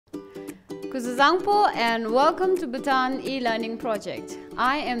Kuzuzangpo and welcome to Bhutan e-learning project.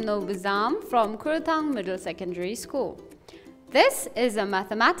 I am Nobuzam from Kurthang Middle Secondary School. This is a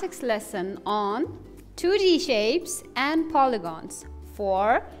mathematics lesson on 2D shapes and polygons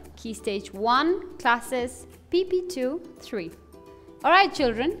for Key Stage 1 classes PP2 3. Alright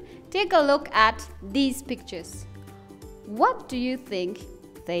children, take a look at these pictures. What do you think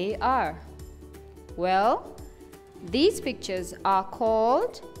they are? Well, these pictures are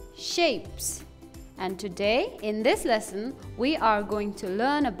called shapes, and today in this lesson we are going to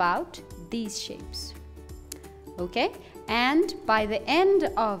learn about these shapes. Okay, and by the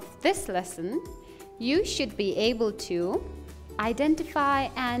end of this lesson you should be able to identify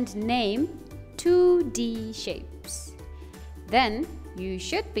and name 2D shapes. Then you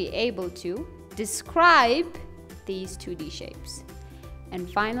should be able to describe these 2D shapes, and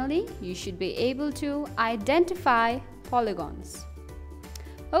finally you should be able to identify polygons.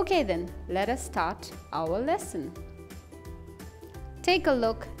 Okay then, let us start our lesson. Take a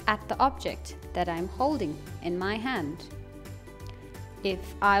look at the object that I'm holding in my hand. If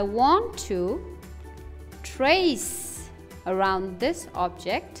I want to trace around this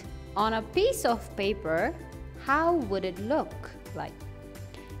object on a piece of paper, how would it look like?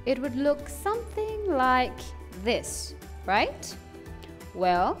 It would look something like this, right?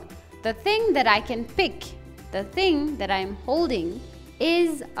 Well, the thing that I can pick, the thing that I'm holding,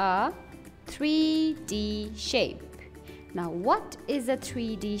 is a 3D shape. Now, what is a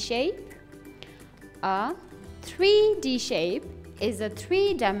 3D shape? A 3D shape is a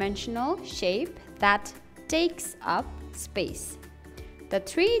three-dimensional shape that takes up space. The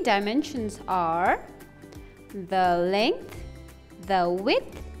three dimensions are the length, the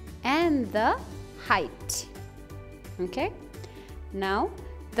width, and the height. Okay? Now,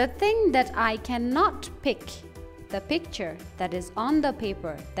 the thing that I cannot pick, the picture that is on the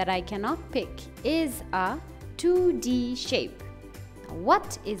paper that I cannot pick, is a 2D shape. Now,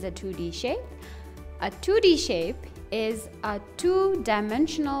 what is a 2D shape? A 2D shape is a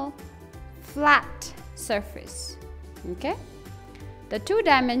two-dimensional flat surface. Okay? The two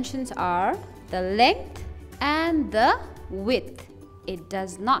dimensions are the length and the width. It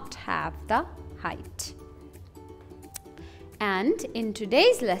does not have the height. And in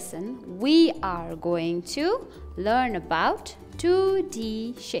today's lesson, we are going to learn about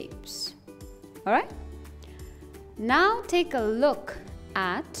 2D shapes. Alright? Now take a look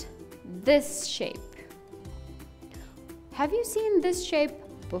at this shape. Have you seen this shape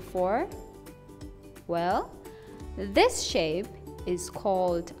before? Well, this shape is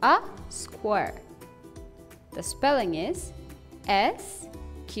called a square. The spelling is S-Q-U-A-R-E,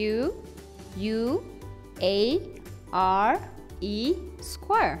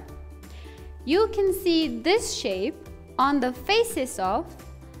 square. You can see this shape on the faces of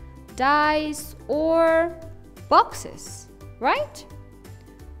dice or boxes, right?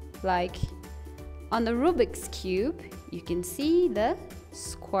 Like on the Rubik's Cube, you can see the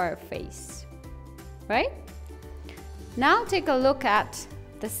square face, right? Now take a look at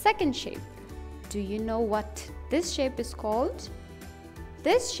the second shape. Do you know what this shape is called?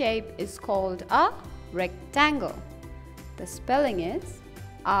 This shape is called a rectangle. The spelling is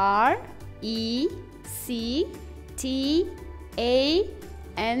R-E-C-T-A-N-G-L-E,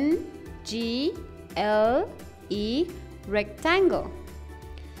 rectangle.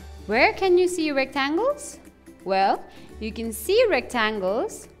 Where can you see rectangles? Well, you can see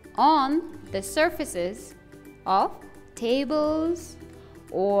rectangles on the surfaces of tables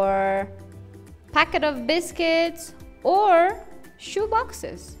or packet of biscuits or shoe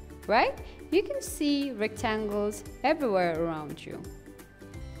boxes, right? You can see rectangles everywhere around you.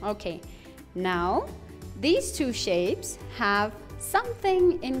 Okay, now these two shapes have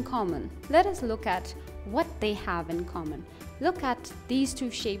something in common. Let us look at what they have in common. Look at these two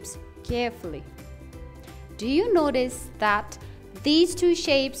shapes carefully. Do you notice that these two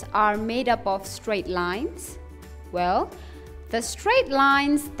shapes are made up of straight lines? Well, the straight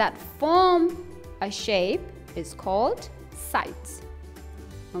lines that form a shape is called sides.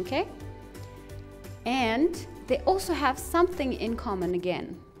 Okay? And they also have something in common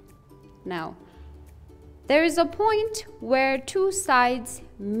again. Now, there is a point where two sides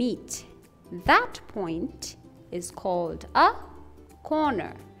meet. That point is called a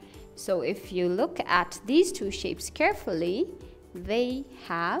corner. So if you look at these two shapes carefully, they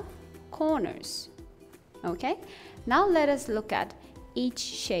have corners. Okay? Now let us look at each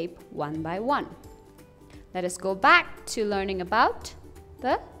shape one by one. Let us go back to learning about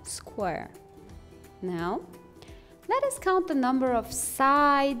the square. Now, let us count the number of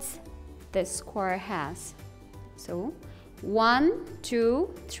sides this square has. So, 1,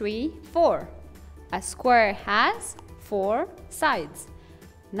 2, 3, 4. A square has 4 sides.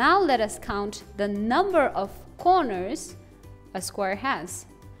 Now let us count the number of corners a square has.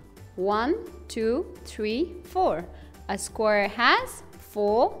 1, 2, 3, 4. A square has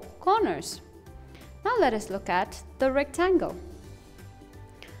 4 corners. Now let us look at the rectangle.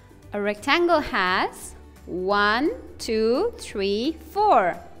 A rectangle has 1, 2, 3,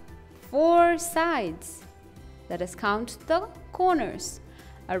 4. 4 sides. Let us count the corners.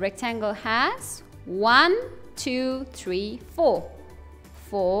 A rectangle has 1, 2, 3, 4.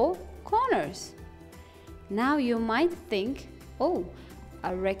 4 corners. Now you might think, oh,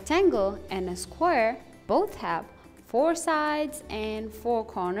 a rectangle and a square both have 4 sides and 4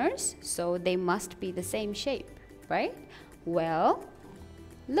 corners, so they must be the same shape, right? Well,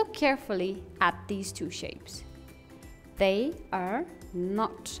 look carefully at these two shapes. They are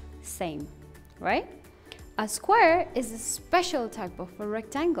not same, right? A square is a special type of a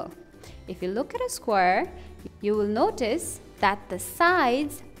rectangle. If you look at a square, you will notice that the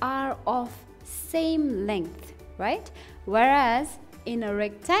sides are of same length, right? Whereas in a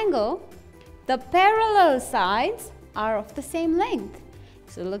rectangle, the parallel sides are of the same length.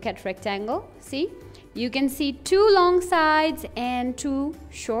 So look at rectangle, see? You can see 2 long sides and 2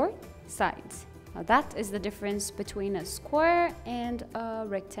 short sides. Now that is the difference between a square and a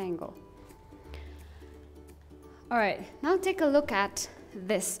rectangle. Alright, now take a look at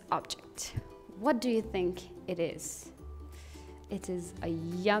this object. What do you think it is? It is a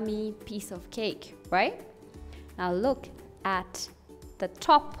yummy piece of cake, right? Now look at the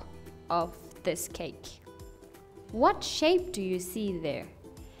top of this cake. What shape do you see there?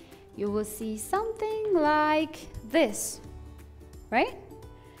 You will see something like this, right?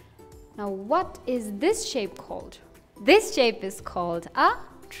 Now what is this shape called? This shape is called a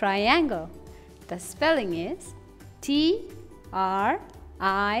triangle. The spelling is T-R-I-A-N-G-L-E,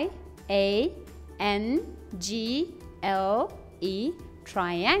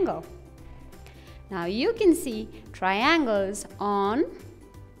 triangle. Now you can see triangles on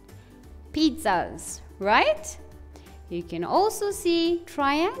pizzas, right? You can also see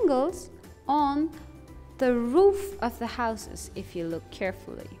triangles on the roof of the houses if you look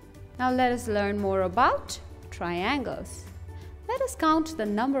carefully. Now let us learn more about triangles. Let us count the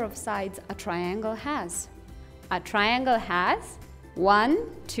number of sides a triangle has. A triangle has 1,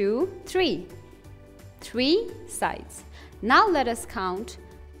 2, 3. 3 sides. Now let us count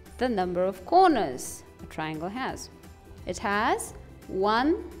the number of corners a triangle has. It has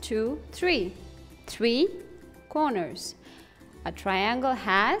 1, 2, 3. 3 corners. A triangle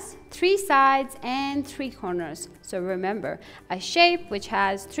has 3 sides and 3 corners. So remember, a shape which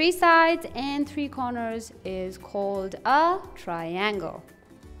has 3 sides and 3 corners is called a triangle.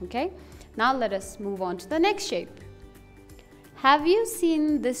 Okay? Now let us move on to the next shape. Have you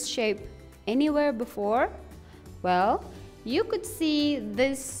seen this shape anywhere before? Well, you could see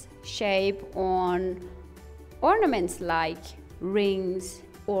this shape on ornaments like rings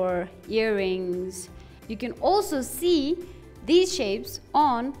or earrings. You can also see these shapes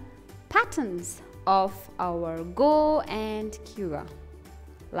on patterns of our Go and Kira,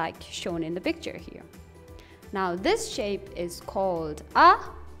 like shown in the picture here. Now this shape is called a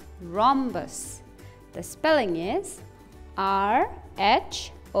rhombus. The spelling is R-H-O-M-B-U-S,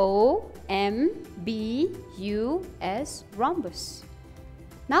 rhombus.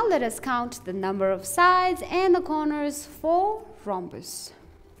 Now let us count the number of sides and the corners for rhombus.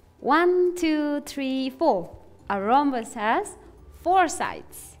 1, 2, 3, 4. A rhombus has 4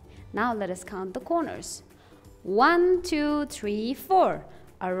 sides. Now let us count the corners. 1, 2, 3, 4.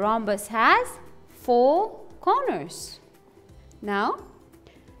 A rhombus has 4 corners. Now,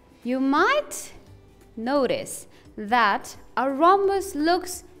 you might notice that a rhombus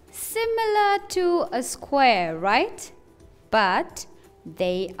looks similar to a square, right? But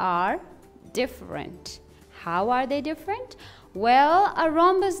they are different. How are they different? Well, a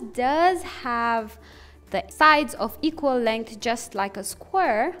rhombus does have the sides of equal length just like a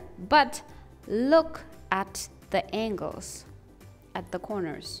square, but look at the angles at the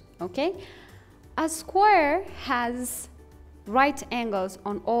corners, okay? A square has right angles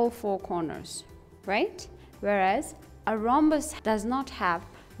on all 4 corners, right? Whereas a rhombus does not have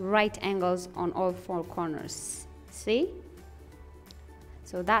right angles on all 4 corners. See?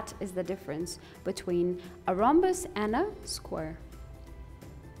 So that is the difference between a rhombus and a square.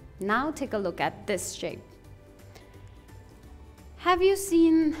 Now take a look at this shape. Have you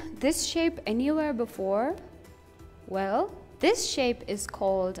seen this shape anywhere before? Well, this shape is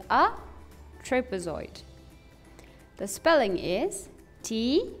called a trapezoid. The spelling is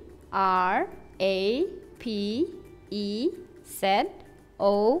T-R-A-P-E-Z-O-I-D,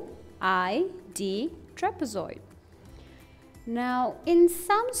 trapezoid. Now, in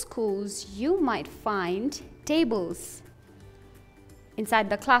some schools, you might find tables inside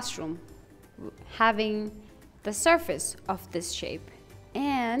the classroom having the surface of this shape.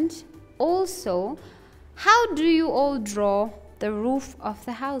 And also, how do you all draw the roof of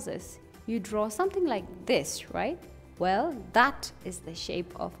the houses? You draw something like this, right? Well, that is the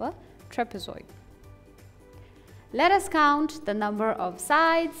shape of a trapezoid. Let us count the number of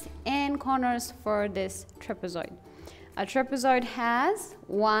sides and corners for this trapezoid. A trapezoid has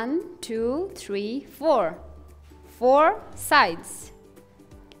 1, 2, 3, 4. 4 sides.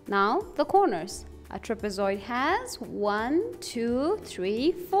 Now the corners. A trapezoid has 1, 2,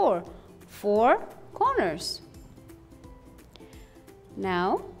 3, 4. 4 corners.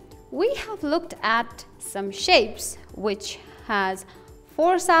 Now we have looked at some shapes which has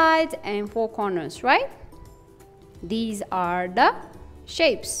 4 sides and 4 corners, right? These are the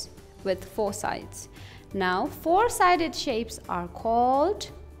shapes with 4 sides. Now, 4-sided shapes are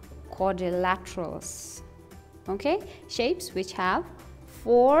called quadrilaterals. Okay? Shapes which have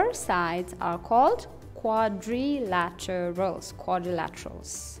 4 sides are called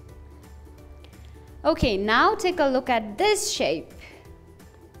quadrilaterals. Okay, now take a look at this shape.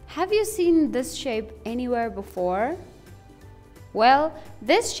 Have you seen this shape anywhere before? Well,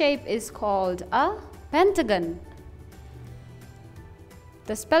 this shape is called a pentagon.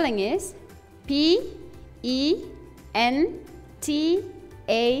 The spelling is P-E-N-T-A-G-O-N,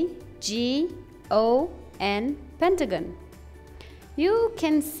 pentagon. You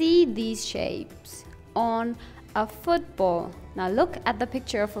can see these shapes on a football. Now look at the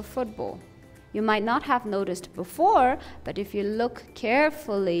picture of a football. You might not have noticed before, but if you look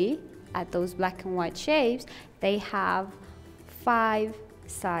carefully at those black and white shapes, they have 5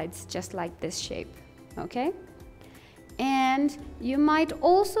 sides, just like this shape, okay? And you might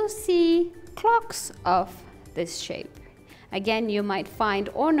also see clocks of this shape. Again, you might find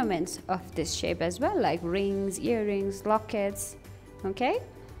ornaments of this shape as well, like rings, earrings, lockets, okay?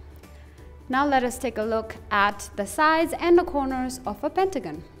 Now let us take a look at the sides and the corners of a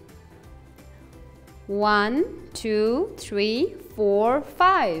pentagon. 1, 2, 3, 4,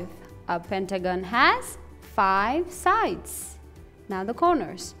 5. A pentagon has 5 sides. Now the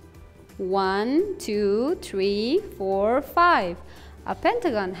corners. 1, 2, 3, 4, 5. A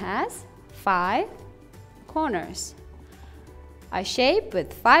pentagon has 5 corners. A shape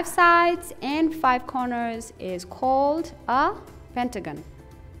with 5 sides and 5 corners is called a pentagon.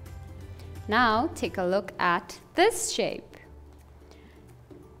 Now take a look at this shape.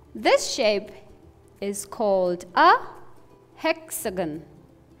 This shape is called a hexagon.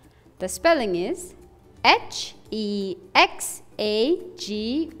 The spelling is H-E-X-A-G-O-N,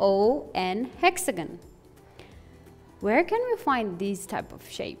 hexagon. Where can we find these type of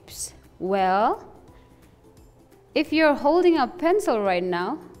shapes? Well, if you're holding a pencil right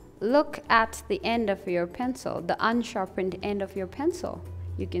now, look at the end of your pencil, the unsharpened end of your pencil.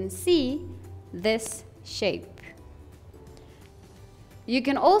 You can see this shape. You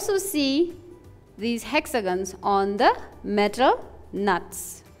can also see these hexagons on the metal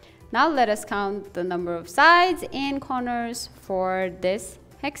nuts. Now let us count the number of sides and corners for this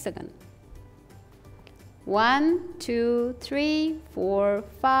hexagon. 1, 2, 3, 4,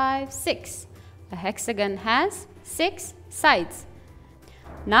 5, 6. A hexagon has 6 sides.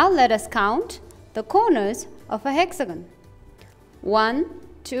 Now let us count the corners of a hexagon. 1,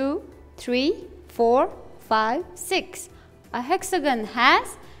 2, 3, 4, 5, 6. A hexagon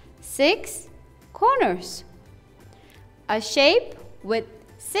has 6 corners. A shape with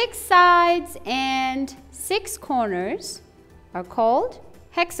 6 sides and 6 corners are called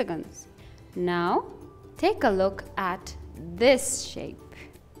hexagons. Now take a look at this shape.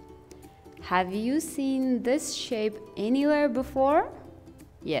 Have you seen this shape anywhere before?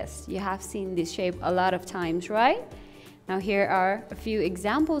 Yes, you have seen this shape a lot of times, right? Now here are a few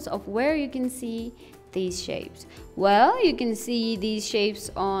examples of where you can see these shapes. Well, you can see these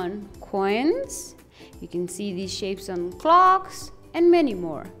shapes on coins, you can see these shapes on clocks, and many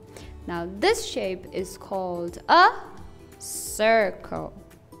more. Now this shape is called a circle.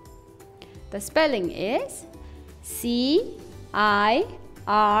 The spelling is C-I-R-C-L-E,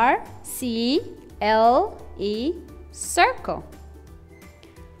 circle.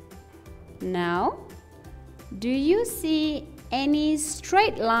 Now, do you see any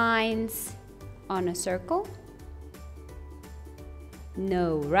straight lines on a circle?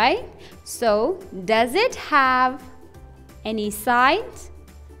 No, right? So, does it have any sides?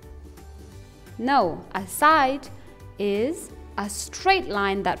 No, a side is a straight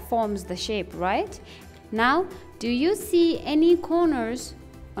line that forms the shape, right? Now, Do you see any corners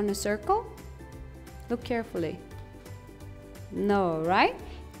on a circle? Look carefully. No, right?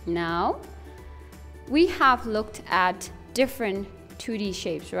 Now, we have looked at different 2D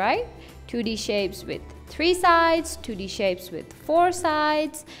shapes, right? 2D shapes with 3 sides, 2D shapes with 4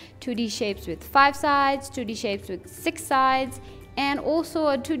 sides, 2D shapes with 5 sides, 2D shapes with 6 sides, and also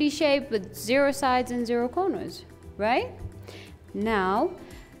a 2D shape with 0 sides and 0 corners, right? Now,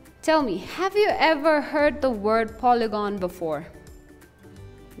 tell me, have you ever heard the word polygon before?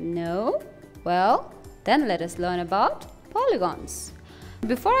 No? Well, then let us learn about polygons.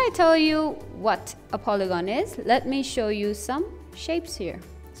 Before I tell you what a polygon is, let me show you some shapes here.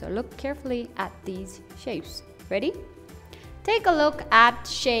 So look carefully at these shapes. Ready? Take a look at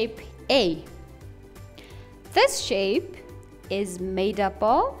shape A. This shape is made up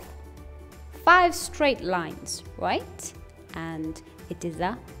of 5 straight lines, right? And it is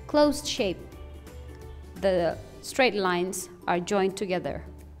a closed shape. The straight lines are joined together,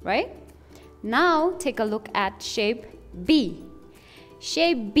 right? Now take a look at shape B.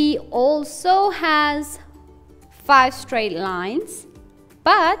 Shape B also has 5 straight lines,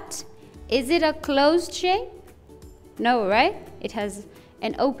 but is it a closed shape? No, right? It has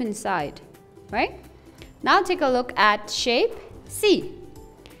an open side, right? Now take a look at shape C.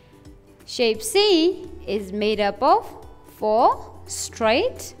 Shape C is made up of 4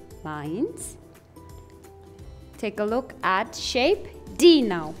 straight lines. Take a look at shape D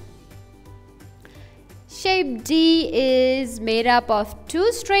now. Shape D is made up of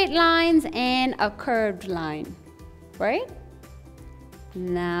 2 straight lines and a curved line, right?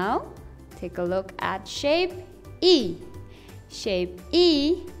 Now, take a look at shape E. Shape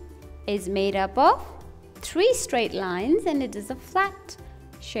E is made up of 3 straight lines and it is a flat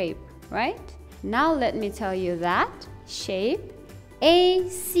shape, right? Now let me tell you that shape A,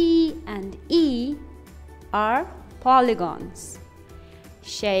 C, and E are polygons.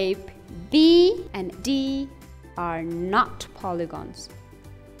 Shape B and D are not polygons.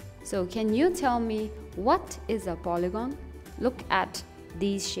 So can you tell me what is a polygon? Look at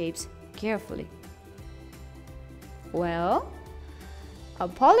these shapes carefully. Well, a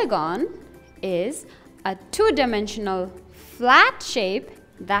polygon is a 2-dimensional flat shape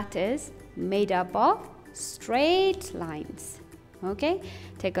that is made up of straight lines. Okay,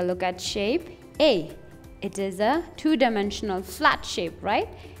 take a look at shape A. It is a 2-dimensional flat shape, right?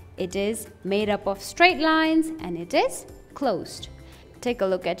 It is made up of straight lines and it is closed. Take a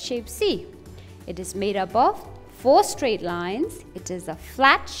look at shape C. It is made up of 4 straight lines. It is a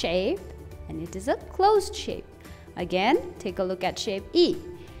flat shape and it is a closed shape. Again, take a look at shape E.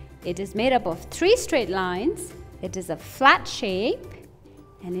 It is made up of 3 straight lines. It is a flat shape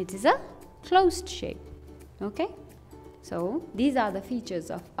and it is a closed shape. Okay? So, these are the features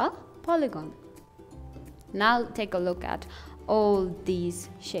of a polygon. Now, take a look at all these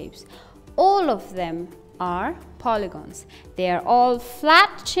shapes. All of them are polygons. They are all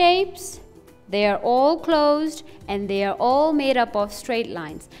flat shapes, they are all closed, and they are all made up of straight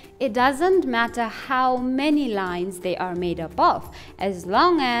lines. It doesn't matter how many lines they are made up of, as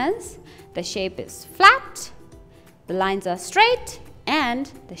long as the shape is flat, the lines are straight, and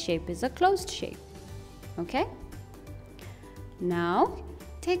the shape is a closed shape. Okay? Now,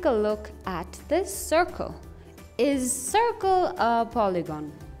 take a look at this circle. Is circle a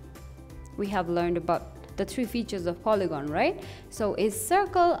polygon? We have learned about the 3 features of polygon, right? So is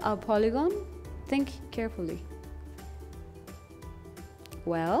circle a polygon? Think carefully.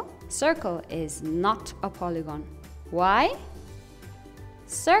 Well, circle is not a polygon. Why?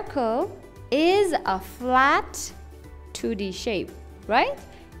 Circle is a flat 2D shape, right?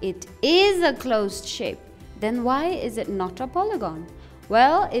 It is a closed shape. Then why is it not a polygon?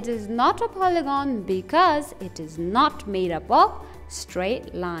 Well, it is not a polygon because it is not made up of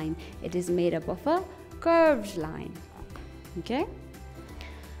straight line. It is made up of a curved line. Okay?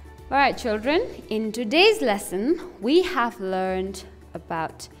 Alright children, in today's lesson, we have learned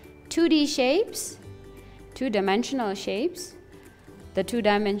about 2D shapes, 2-dimensional shapes. The 2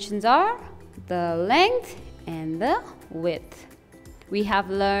 dimensions are the length and the width. We have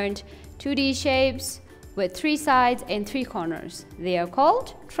learned 2D shapes with 3 sides and 3 corners. They are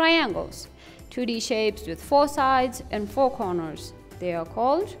called triangles. 2D shapes with 4 sides and 4 corners. They are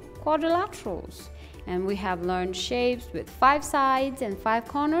called quadrilaterals. And we have learned shapes with 5 sides and 5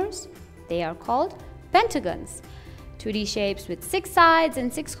 corners. They are called pentagons. 2D shapes with 6 sides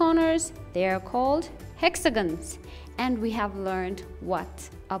and 6 corners. They are called hexagons. And we have learned what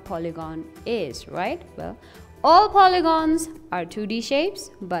a polygon is, right? Well, all polygons are 2D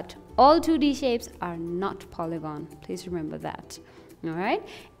shapes, but all 2D shapes are not polygon. Please remember that. All right?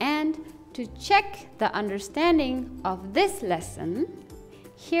 And to check the understanding of this lesson,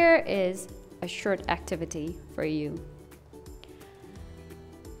 here is a short activity for you.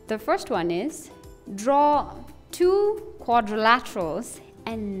 The first one is draw 2 quadrilaterals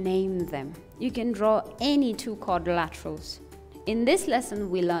and name them. You can draw any 2 quadrilaterals. In this lesson,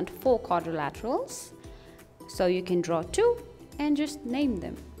 we learned 4 quadrilaterals. So you can draw 2 and just name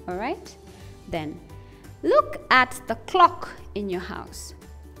them, all right? Then look at the clock in your house.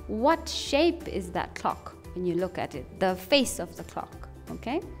 What shape is that clock when you look at it? The face of the clock,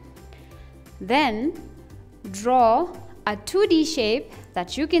 okay? Then draw a 2D shape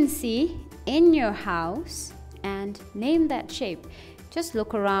that you can see in your house and name that shape. Just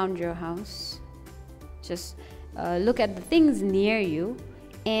look around your house. Just look at the things near you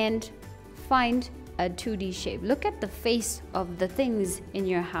and find a 2D shape. Look at the face of the things in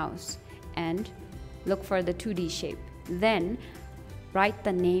your house and look for the 2D shape. Then write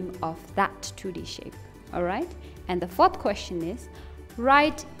the name of that 2D shape, all right? And the 4th question is,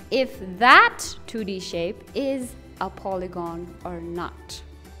 write if that 2D shape is a polygon or not.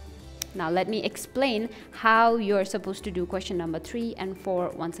 Now let me explain how you're supposed to do question number 3 and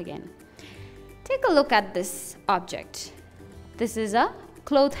 4 once again. Take a look at this object. This is a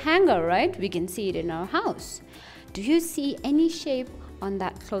cloth hanger, right? We can see it in our house. Do you see any shape on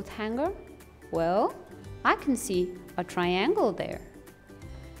that cloth hanger? Well, I can see a triangle there.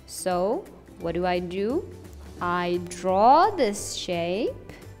 So what do? I draw this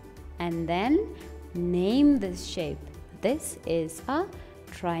shape and then name this shape. This is a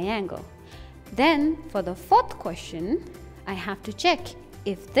triangle. Then for the 4th question, I have to check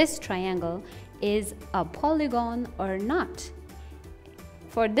if this triangle is a polygon or not.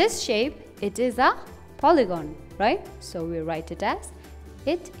 For this shape, it is a polygon, right? So we write it as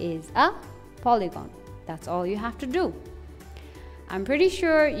it is a polygon. That's all you have to do. I'm pretty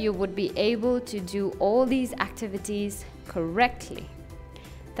sure you would be able to do all these activities correctly.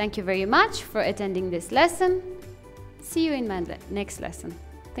 Thank you very much for attending this lesson. See you in my next lesson.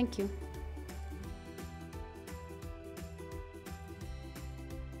 Thank you.